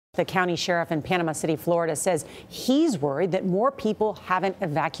The county sheriff in Panama City, Florida, says he's worried that more people haven't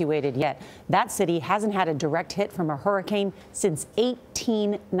evacuated yet. That city hasn't had a direct hit from a hurricane since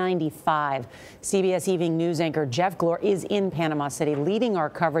 1895. CBS Evening News anchor Jeff Glor is in Panama City, leading our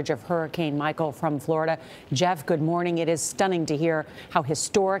coverage of Hurricane Michael from Florida. Jeff, good morning. It is stunning to hear how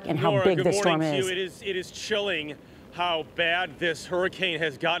historic and how big this storm is. It is chilling how bad this hurricane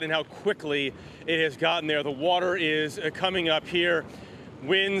has gotten and how quickly it has gotten there. The water is coming up here.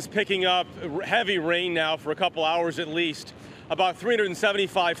 Winds picking up, heavy rain now for a couple hours at least. About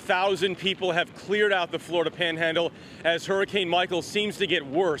 375,000 people have cleared out the Florida Panhandle as Hurricane Michael seems to get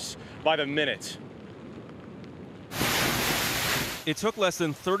worse by the minute. It took less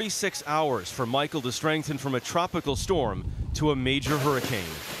than 36 hours for Michael to strengthen from a tropical storm to a major hurricane.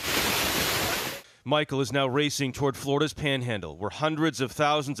 Michael is now racing toward Florida's Panhandle, where hundreds of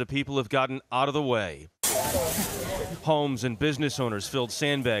thousands of people have gotten out of the way. Homes and business owners filled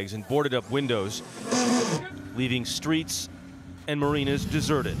sandbags and boarded up windows, leaving streets and marinas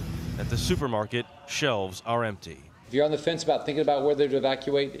deserted. At the supermarket, shelves are empty. If you're on the fence about thinking about whether to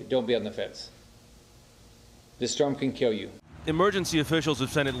evacuate, don't be on the fence. This storm can kill you. Emergency officials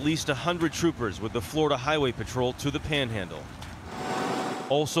have sent at least 100 troopers with the Florida Highway Patrol to the Panhandle.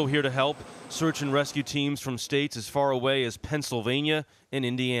 Also here to help, search and rescue teams from states as far away as Pennsylvania and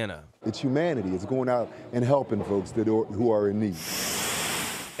Indiana. It's humanity. It's going out and helping folks who are in need.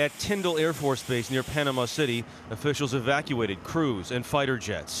 At Tyndall Air Force Base near Panama City, officials evacuated crews and fighter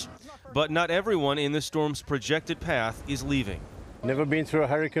jets. But not everyone in the storm's projected path is leaving. Never been through a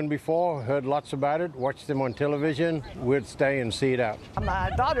hurricane before, heard lots about it, watched them on television. We'd stay and see it out. My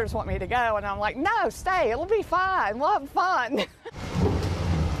daughters want me to go, and I'm like, no, stay, it'll be fine, we'll have fun.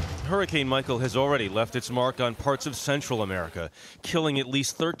 Hurricane Michael has already left its mark on parts of Central America, killing at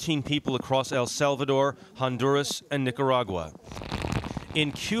least 13 people across El Salvador, Honduras, and Nicaragua.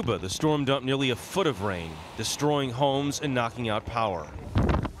 In Cuba, the storm dumped nearly a foot of rain, destroying homes and knocking out power.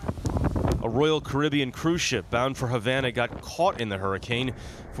 A Royal Caribbean cruise ship bound for Havana got caught in the hurricane,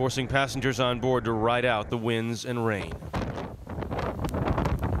 forcing passengers on board to ride out the winds and rain.